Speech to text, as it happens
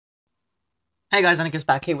Hey guys, Anika's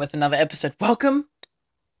back here with another episode. Welcome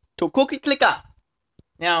to Cookie Clicker.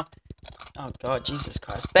 Now, oh god, Jesus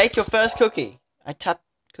Christ. Bake your first cookie. I tap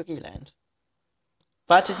Cookie Land.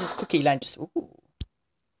 Vitus is Cookie Land. Just, ooh.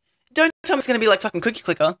 Don't tell me it's gonna be like fucking Cookie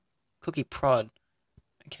Clicker. Cookie Prod.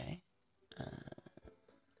 Okay.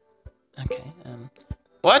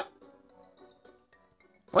 What?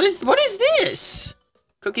 What is this?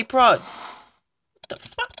 Cookie Prod. What the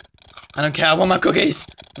fuck? I don't care, I want my cookies.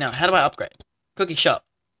 Now, how do I upgrade? Cookie shop.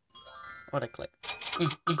 What I click?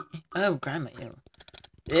 Oh, grandma, ew.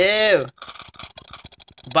 Ew.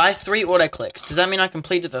 Buy 3 auto clicks. Does that mean I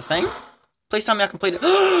completed the thing? Please tell me I completed.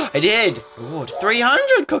 I did. Ooh,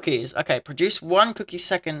 300 cookies. Okay, produce 1 cookie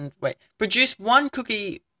second. Wait, produce 1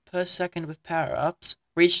 cookie per second with power ups.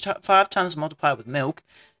 Reach 5 times multiply with milk.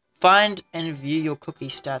 Find and view your cookie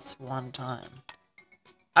stats 1 time.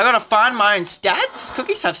 I gotta find my own stats.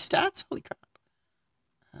 Cookies have stats. Holy crap.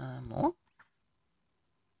 More.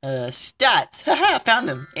 Stats. Haha, found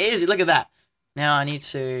them. Easy, look at that. Now I need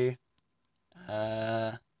to,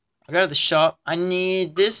 I go to the shop. I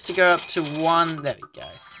need this to go up to 1. There we go.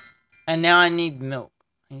 And now I need milk.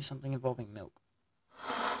 I need something involving milk.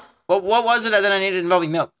 What was it that I needed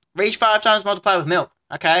involving milk? Reach 5 times, multiply with milk.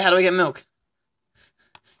 Okay, how do I get milk?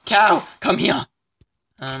 Cow, come here.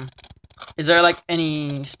 Is there like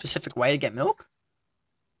any specific way to get milk?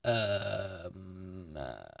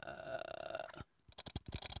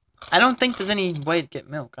 I don't think there's any way to get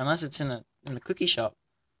milk unless it's in the cookie shop.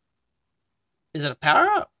 Is it a power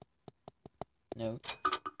up? No.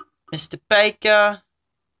 Mr. Baker.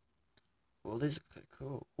 Well, this is pretty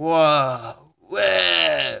cool. Whoa.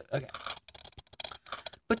 Whoa. Okay.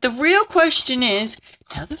 But the real question is,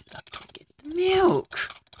 how the fuck do I get the milk?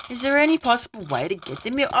 Is there any possible way to get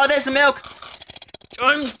the milk? Oh, there's the milk.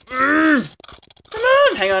 Come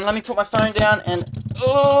on. Hang on. Let me put my phone down and.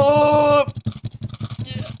 Oh.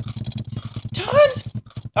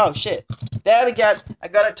 Oh shit. There we go. I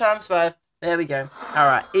got it times 5. There we go.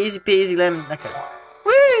 Alright. Easy peasy lemon. Okay.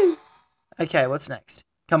 Woo! Okay, what's next?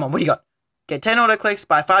 Come on, what do you got? Get 10 auto clicks,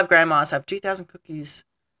 buy 5 grandmas, have 2,000 cookies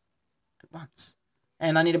at once.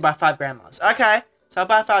 And I need to buy 5 grandmas. Okay. So I'll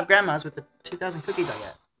buy 5 grandmas with the 2,000 cookies I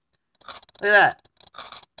get. Look at that.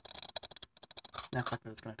 No, fuck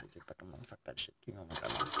that. It's gonna take too fucking long. Fuck that shit. Give me all my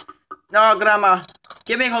grandmas. No, grandma.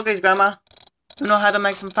 Give me cookies, grandma. You know how to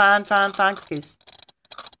make some fine cookies.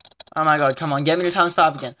 Oh my god, come on, get me to times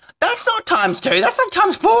 5 again. That's not times 2, that's not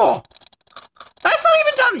times 4! That's not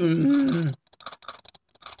even times...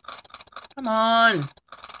 Come on.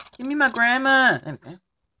 Give me my grandma. There we go.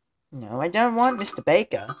 No, I don't want Mr.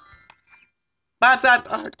 Baker. Buy 5...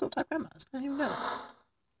 Oh, I got 5 grandmas. I don't even know.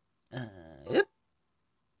 Yep.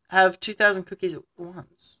 Have 2,000 cookies at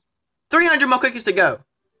once. 300 more cookies to go.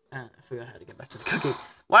 I forgot how to get back to the cookie.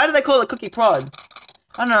 Why do they call it Cookie Prod?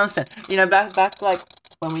 I don't understand. You know, back like,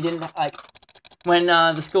 when we didn't, like, when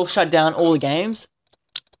the school shut down all the games,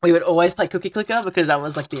 we would always play Cookie Clicker, because that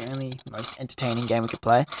was, like, the only most entertaining game we could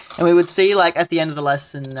play. And we would see, like, at the end of the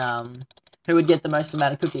lesson, who would get the most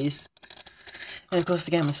amount of cookies. And, of course,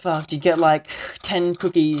 the game was fucked. You get, like, 10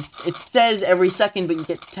 cookies. It says every second, but you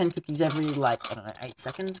get 10 cookies every, like, I don't know, 8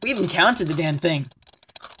 seconds? We even counted the damn thing.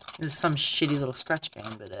 It was some shitty little scratch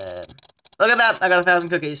game, but, look at that! I got 1,000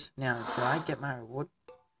 cookies. Now, do I get my reward?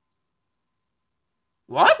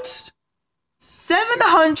 What?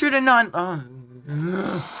 709. Oh.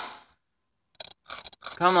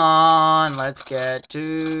 Come on, let's get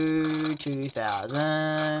to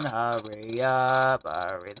 2,000. Hurry up.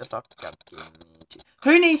 Hurry the fuck up. Give me 2.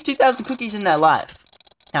 Who needs 2,000 cookies in their life?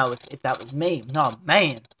 Now, if that was me. Oh,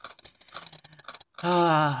 man.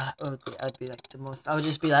 I'd be like the most. I would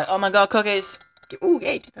just be like, oh my god, cookies. Ooh,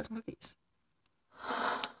 yay, 2,000 cookies.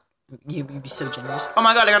 You'd be so generous. Oh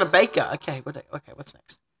my god, I got a baker. Okay, what's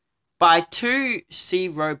next? Buy 2 C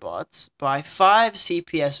robots. Buy 5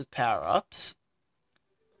 CPS with power-ups.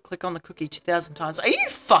 Click on the cookie 2,000 times. Are you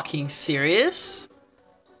fucking serious?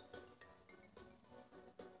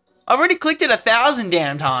 I've already clicked it 1,000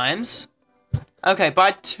 damn times. Okay,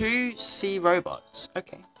 buy 2 C robots.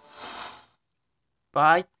 Okay.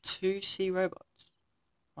 Buy 2 C robots.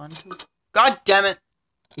 1, 2. God damn it!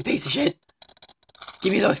 You piece of shit!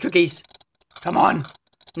 Give me those cookies. Come on.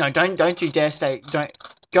 No, don't you dare stay. Don't.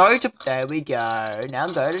 Go to... There we go. Now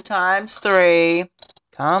go to times 3.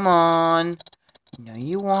 Come on. No,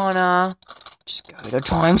 you wanna. Just go to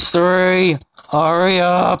times 3. Hurry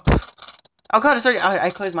up. Oh god, sorry. I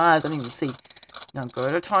closed my eyes. I didn't even see. Now go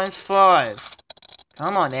to times 5.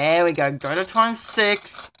 Come on. There we go. Go to times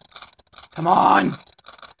 6. Come on.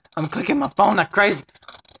 I'm clicking my phone like crazy.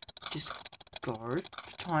 Just go to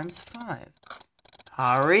times 5.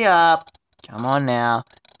 Hurry up. Come on now.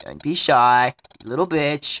 Don't be shy. You little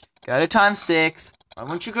bitch. Go to times 6. I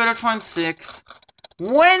want you to go to times 6.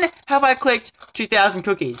 When have I clicked 2,000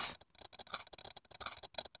 cookies?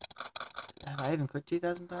 Have I even clicked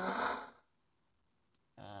 2,000 times?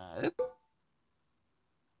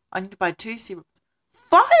 I need to buy 2 syrups.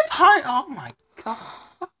 500! Oh my god.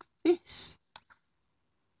 Fuck this.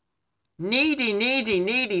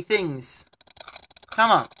 Needy things.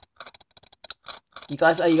 Come on. You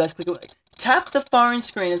guys click away. Tap the phone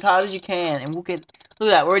screen as hard as you can and we'll get, look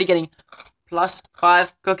at that, we're already getting plus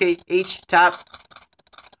 5 cookie each tap.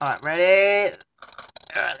 Alright, ready?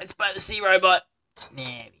 Alright, let's buy the C robot. There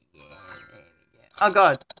we go. Oh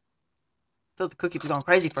god. Thought the cookie was going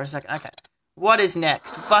crazy for a second. Okay. What is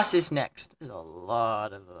next? What is next? There's a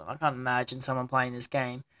lot of them. I can't imagine someone playing this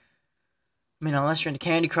game. I mean, unless you're into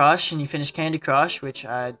Candy Crush and you finish Candy Crush, which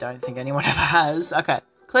I don't think anyone ever has. Okay,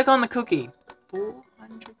 click on the cookie.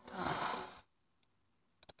 400 times.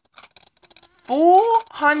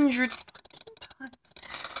 400 times.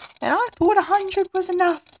 And I thought 100 was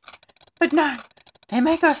enough. But no, they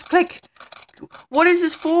make us click. What is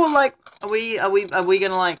this for? Like, are we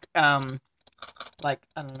gonna like, I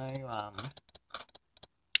don't know,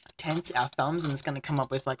 tense our thumbs and it's gonna come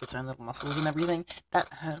up with like its own little muscles and everything? That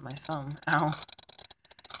hurt my thumb. Ow.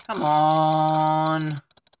 Come on.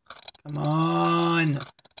 Come on.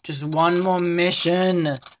 Just one more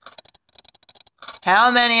mission.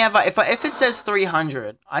 How many have I, if it says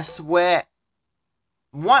 300, I swear,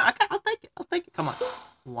 one, okay, I'll take it, come on.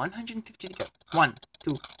 150 to go. 1,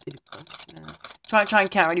 2, 3, 4, 6, 7, 8. Try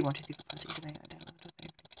and count, ready? 1, 2, 3, 4, 5, 6, 7, 8, 9, 10, 11, 12, 13, 14,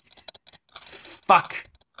 15, 16. Fuck.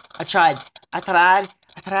 I tried.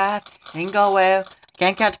 It didn't go well.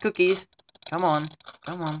 Can't count the cookies. Come on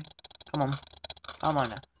now.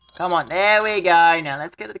 Come on, there we go. Now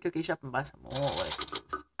let's go to the cookie shop and buy some more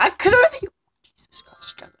cookies. I could only... Jesus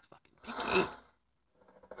Christ, you guys are fucking picky.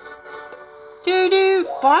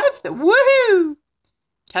 5. Woohoo!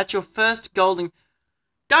 Catch your first golden...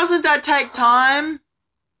 Doesn't that take time?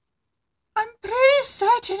 I'm pretty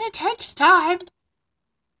certain it takes time.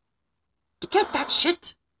 To get that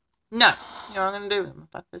shit. No. You know what I'm going to do?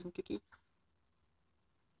 5,000 cookie.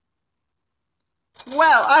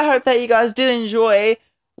 Well, I hope that you guys did enjoy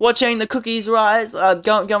watching the cookies rise,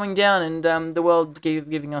 going down, and the world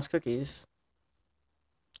giving us cookies.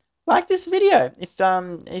 Like this video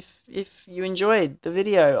if you enjoyed the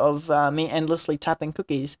video of me endlessly tapping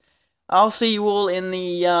cookies. I'll see you all in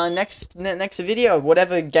the next video,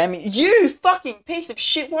 whatever game. You fucking piece of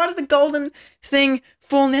shit! Why did the golden thing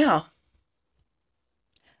fall now?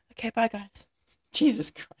 Okay, bye guys.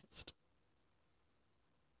 Jesus Christ.